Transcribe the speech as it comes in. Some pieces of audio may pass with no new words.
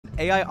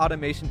AI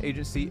automation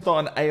agency.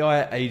 Start an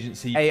AI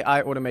agency.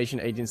 AI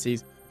automation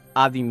agencies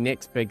are the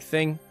next big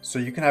thing. So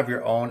you can have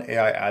your own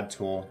AI ad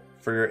tool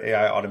for your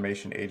AI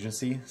automation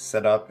agency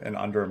set up in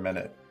under a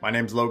minute. My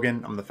name's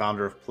Logan. I'm the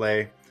founder of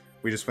Plai.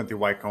 We just went through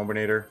Y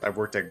Combinator. I've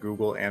worked at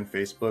Google and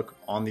Facebook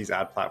on these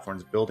ad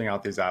platforms, building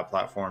out these ad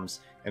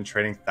platforms and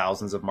training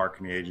thousands of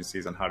marketing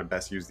agencies on how to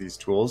best use these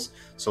tools.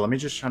 So let me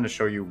just try to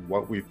show you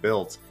what we've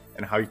built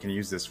and how you can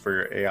use this for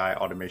your AI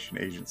automation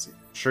agency.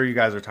 I'm sure you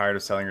guys are tired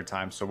of selling your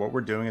time. So what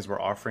we're doing is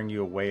we're offering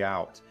you a way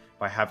out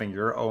by having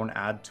your own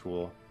ad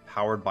tool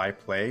powered by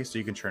Plai. So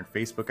you can turn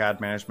Facebook ad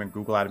management,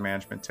 Google ad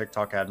management,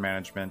 TikTok ad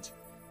management,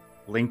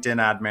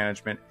 LinkedIn ad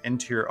management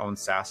into your own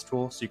SaaS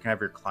tool. So you can have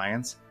your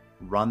clients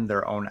run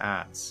their own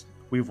ads.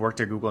 We've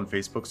worked at Google and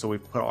Facebook, so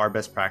we've put our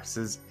best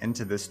practices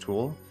into this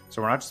tool.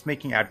 So we're not just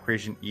making ad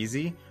creation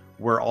easy,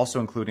 we're also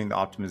including the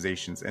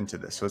optimizations into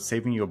this. So it's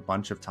saving you a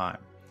bunch of time.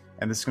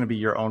 And this is going to be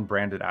your own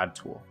branded ad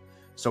tool.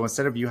 So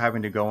instead of you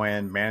having to go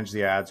in, manage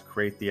the ads,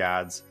 create the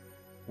ads,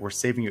 we're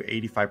saving you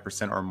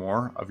 85% or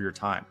more of your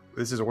time.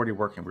 This is already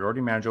working. We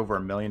already manage over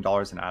 $1 million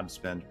in ad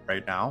spend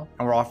right now.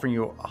 And we're offering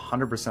you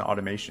 100%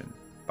 automation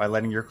by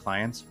letting your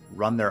clients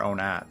run their own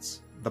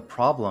ads. The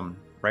problem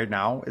right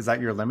now is that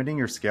you're limiting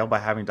your scale by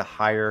having to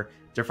hire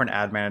different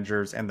ad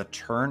managers, and the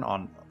turn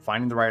on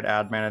finding the right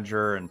ad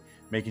manager and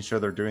making sure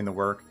they're doing the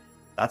work,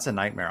 that's a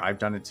nightmare. I've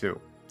done it too.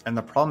 And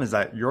the problem is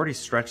that you're already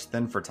stretched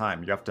thin for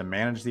time. You have to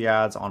manage the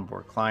ads,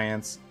 onboard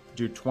clients,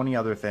 do 20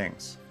 other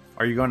things.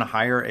 Are you going to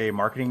hire a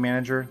marketing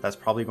manager that's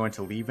probably going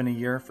to leave in a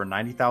year for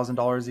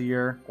 $90,000 a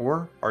year?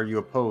 Or are you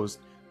opposed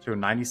to a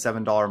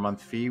 $97 a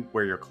month fee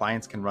where your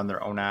clients can run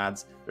their own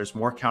ads? There's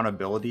more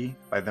accountability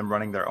by them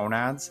running their own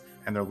ads,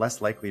 and they're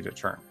less likely to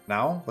churn.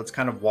 Now, let's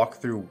kind of walk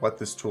through what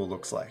this tool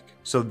looks like.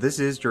 So this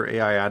is your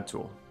AI ad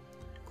tool.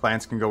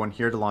 Clients can go in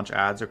here to launch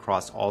ads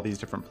across all these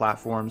different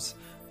platforms.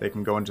 They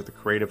can go into the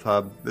Creative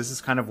Hub. This is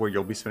kind of where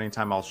you'll be spending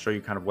time. I'll show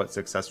you kind of what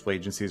successful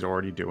agencies are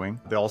already doing.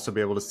 They'll also be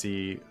able to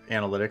see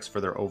analytics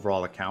for their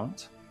overall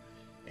account.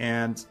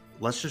 And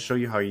let's just show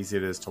you how easy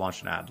it is to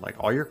launch an ad. Like,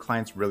 all your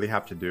clients really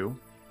have to do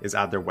is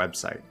add their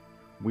website.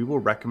 We will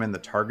recommend the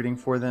targeting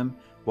for them.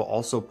 We'll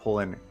also pull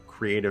in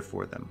creative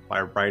for them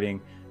by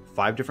writing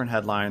 5 different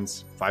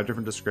headlines, 5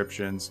 different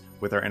descriptions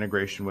with our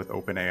integration with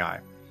OpenAI.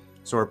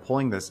 So we're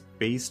pulling this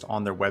based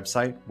on their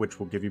website, which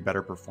will give you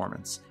better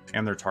performance,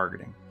 and their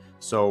targeting.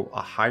 So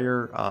a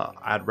higher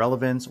ad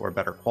relevance or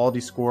better quality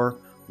score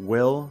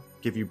will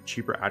give you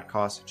cheaper ad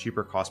costs,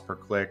 cheaper cost per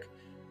click,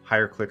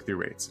 higher click-through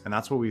rates. And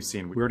that's what we've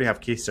seen. We already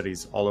have case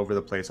studies all over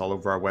the place, all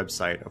over our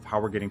website, of how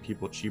we're getting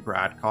people cheaper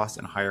ad costs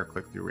and higher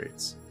click-through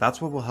rates.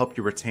 That's what will help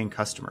you retain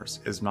customers,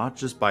 is not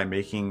just by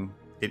making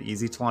it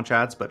easy to launch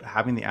ads, but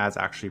having the ads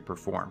actually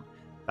perform.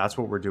 That's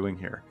what we're doing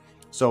here.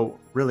 So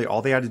really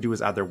all they had to do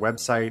is add their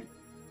website,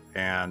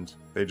 and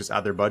they just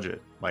add their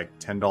budget, like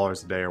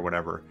 $10 a day or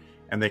whatever,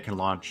 and they can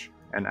launch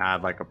an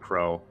ad like a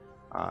pro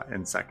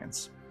in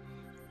seconds.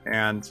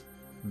 And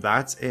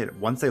that's it.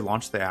 Once they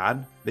launch the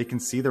ad, they can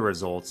see the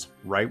results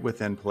right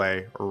within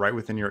Plai or right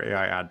within your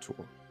AI ad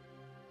tool.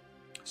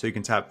 So you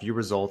can tap view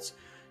results.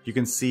 You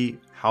can see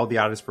how the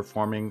ad is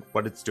performing,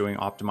 what it's doing,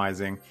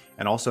 optimizing,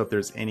 and also if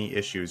there's any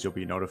issues, you'll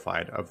be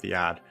notified of the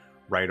ad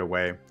right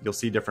away. You'll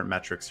see different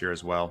metrics here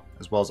as well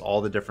as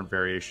all the different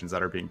variations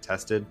that are being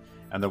tested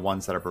and the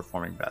ones that are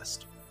performing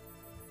best.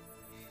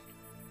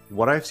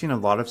 What I've seen a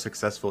lot of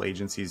successful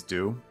agencies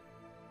do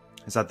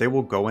is that they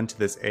will go into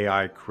this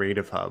AI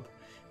Creative Hub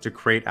to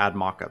create ad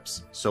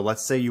mockups. So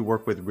let's say you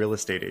work with real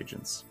estate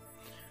agents.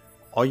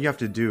 All you have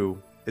to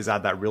do is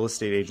add that real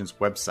estate agent's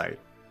website.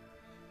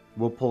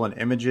 We'll pull in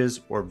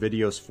images or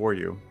videos for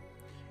you.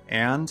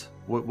 And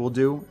what we'll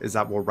do is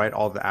that we'll write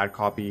all the ad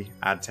copy,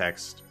 ad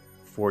text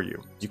for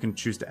you. You can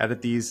choose to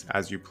edit these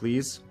as you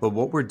please. But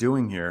what we're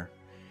doing here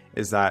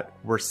is that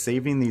we're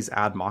saving these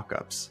ad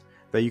mockups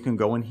that you can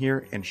go in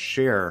here and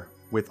share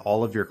with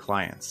all of your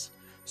clients.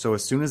 So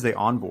as soon as they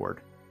onboard,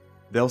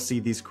 they'll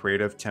see these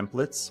creative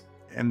templates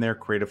in their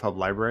Creative Hub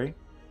library.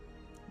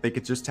 They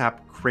could just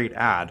tap create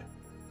ad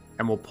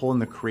and we'll pull in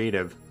the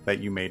creative that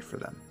you made for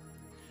them.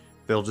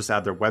 They'll just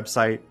add their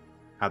website,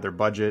 add their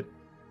budget,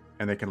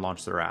 and they can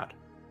launch their ad.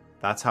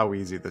 That's how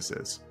easy this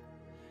is.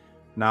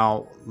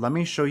 Now, let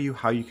me show you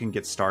how you can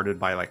get started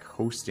by like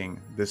hosting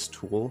this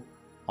tool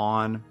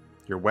on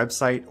your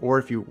website, or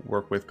if you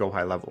work with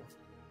GoHighLevel.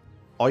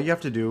 All you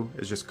have to do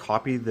is just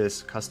copy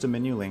this custom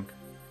menu link,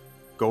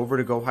 go over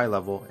to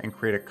GoHighLevel and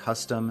create a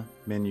custom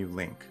menu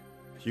link.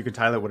 You can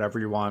title it whatever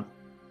you want.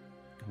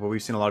 What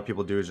we've seen a lot of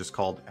people do is just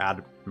called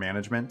ad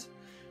management.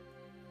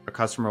 A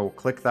customer will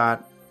click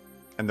that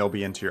and they'll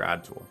be into your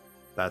ad tool.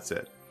 That's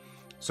it.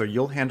 So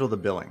you'll handle the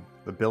billing.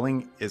 The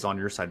billing is on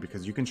your side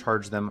because you can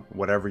charge them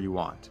whatever you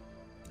want.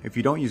 If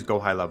you don't use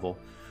GoHighLevel,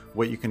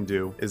 what you can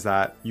do is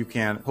that you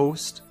can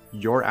host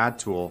your ad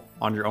tool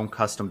on your own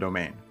custom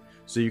domain.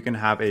 So you can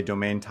have a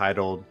domain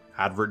titled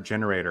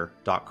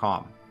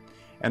advertgenerator.com.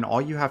 And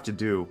all you have to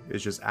do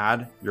is just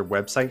add your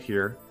website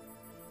here.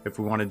 If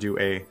we want to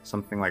do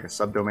something like a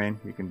subdomain,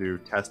 you can do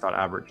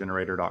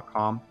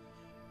test.advertgenerator.com.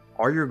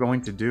 All you're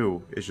going to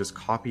do is just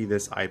copy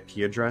this IP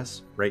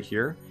address right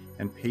here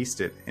and paste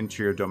it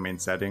into your domain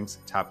settings,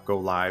 tap go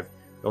live.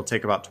 It'll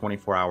take about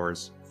 24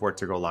 hours for it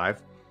to go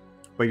live,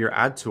 but your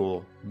ad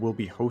tool will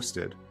be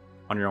hosted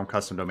on your own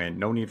custom domain.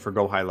 No need for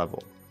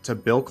GoHighLevel. To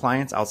bill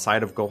clients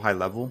outside of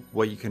GoHighLevel,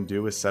 what you can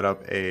do is set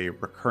up a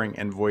recurring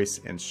invoice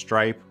in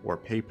Stripe or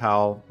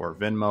PayPal or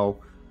Venmo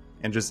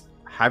and just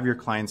have your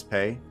clients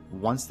pay.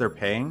 Once they're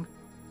paying,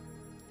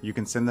 you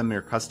can send them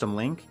your custom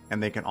link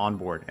and they can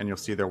onboard, and you'll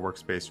see their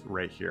workspace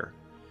right here.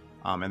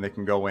 And they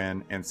can go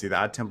in and see the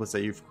ad templates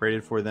that you've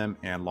created for them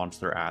and launch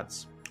their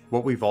ads.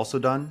 What we've also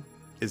done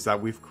is that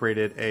we've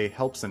created a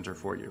help center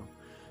for you.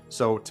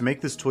 So to make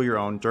this tool your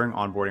own, during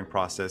onboarding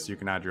process, you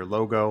can add your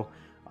logo,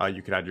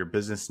 you can add your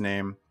business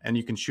name, and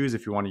you can choose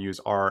if you want to use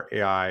our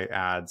AI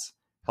ads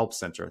help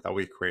center that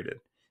we created.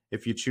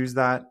 If you choose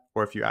that,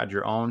 or if you add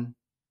your own,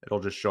 it'll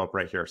just show up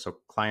right here. So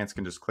clients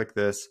can just click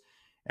this,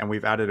 and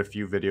we've added a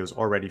few videos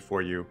already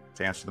for you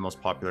to answer the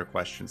most popular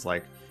questions,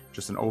 like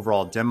just an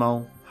overall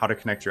demo, how to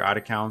connect your ad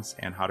accounts,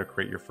 and how to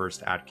create your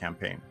first ad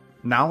campaign.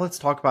 Now let's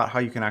talk about how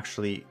you can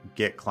actually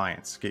get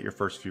clients, get your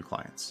first few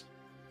clients.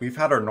 We've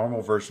had our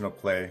normal version of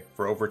Plai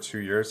for over 2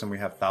 years and we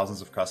have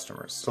thousands of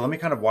customers. So let me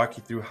kind of walk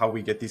you through how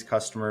we get these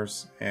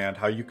customers and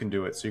how you can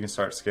do it so you can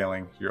start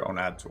scaling your own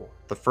ad tool.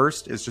 The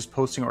first is just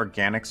posting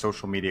organic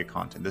social media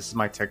content. This is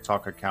my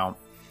TikTok account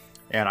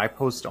and I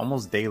post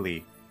almost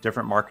daily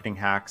different marketing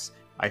hacks.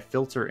 I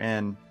filter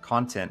in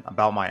content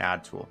about my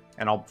ad tool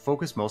and I'll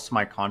focus most of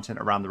my content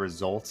around the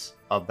results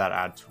of that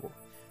ad tool.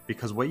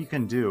 Because what you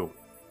can do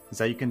is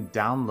that you can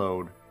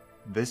download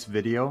this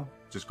video,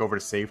 just go over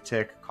to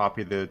SaveTik,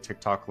 copy the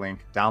TikTok link,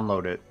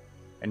 download it,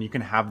 and you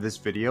can have this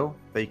video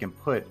that you can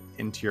put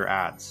into your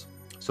ads.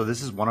 So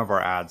this is one of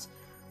our ads.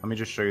 Let me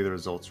just show you the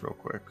results real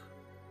quick.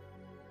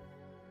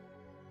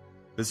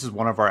 This is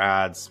one of our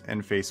ads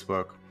in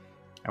Facebook,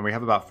 and we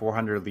have about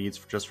 400 leads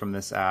just from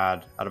this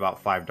ad at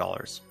about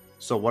 $5.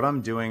 So what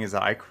I'm doing is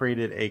that I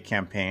created a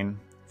campaign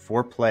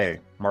for Plai,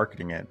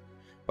 marketing it,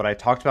 but I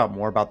talked about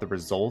more about the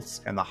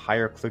results and the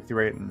higher click-through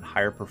rate and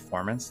higher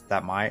performance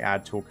that my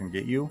ad tool can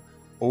get you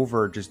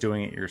over just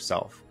doing it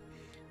yourself.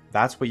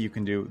 That's what you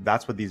can do.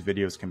 That's what these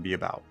videos can be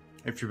about.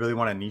 If you really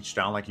want to niche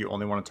down, like you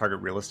only want to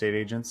target real estate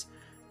agents,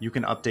 you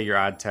can update your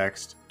ad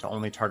text to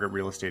only target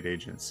real estate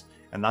agents.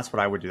 And that's what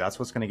I would do. That's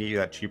what's going to get you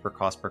that cheaper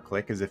cost per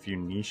click, is if you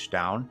niche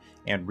down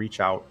and reach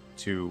out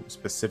to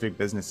specific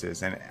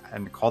businesses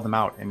and call them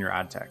out in your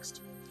ad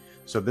text.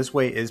 So this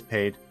way is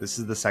paid. This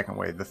is the second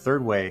way. The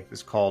third way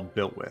is called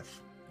built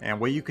with. And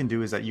what you can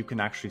do is that you can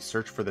actually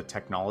search for the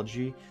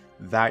technology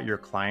that your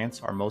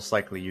clients are most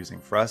likely using.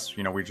 For us,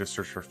 we just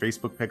search for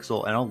Facebook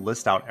Pixel and it'll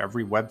list out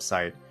every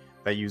website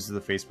that uses the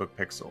Facebook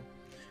Pixel.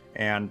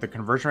 And the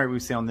conversion rate we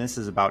see on this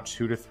is about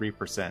 2 to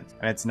 3%.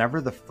 And it's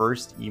never the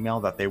first email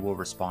that they will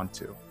respond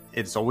to.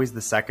 It's always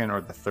the second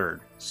or the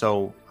third.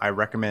 So I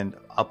recommend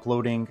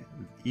uploading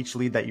each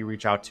lead that you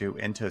reach out to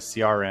into a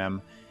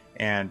CRM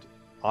and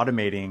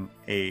automating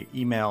a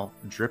email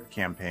drip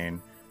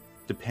campaign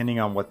depending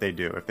on what they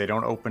do. If they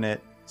don't open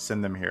it,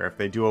 send them here. If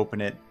they do open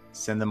it,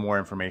 send them more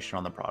information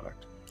on the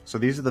product. So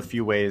these are the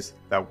few ways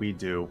that we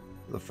do.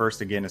 The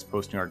first, again, is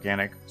posting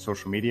organic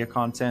social media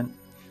content,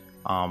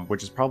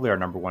 which is probably our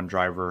number one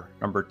driver.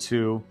 Number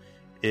two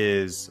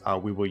is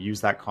we will use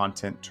that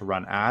content to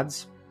run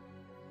ads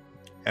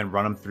and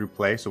run them through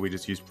Plai. So we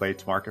just use Plai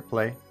to market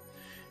Plai.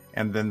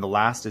 And then the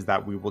last is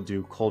that we will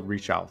do cold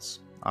reach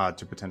outs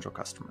to potential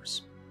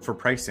customers. For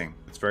pricing,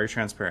 it's very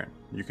transparent.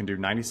 You can do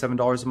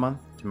 $97 a month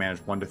to manage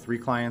 1 to 3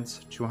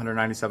 clients,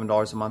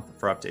 $297 a month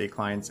for up to 8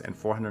 clients, and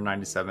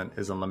 $497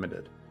 is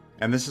unlimited.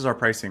 And this is our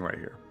pricing right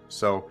here.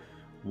 So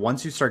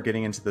once you start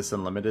getting into this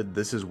unlimited,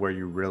 this is where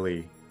you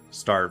really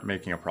start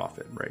making a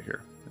profit right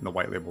here in the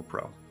White Label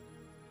Pro.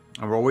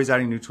 And we're always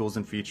adding new tools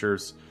and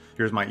features.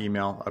 Here's my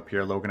email up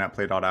here,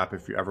 logan@plai.app.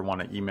 If you ever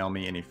want to email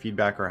me any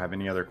feedback or have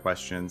any other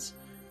questions,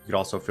 you could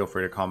also feel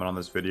free to comment on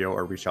this video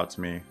or reach out to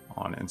me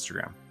on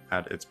Instagram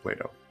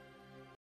 @itsplaidoh.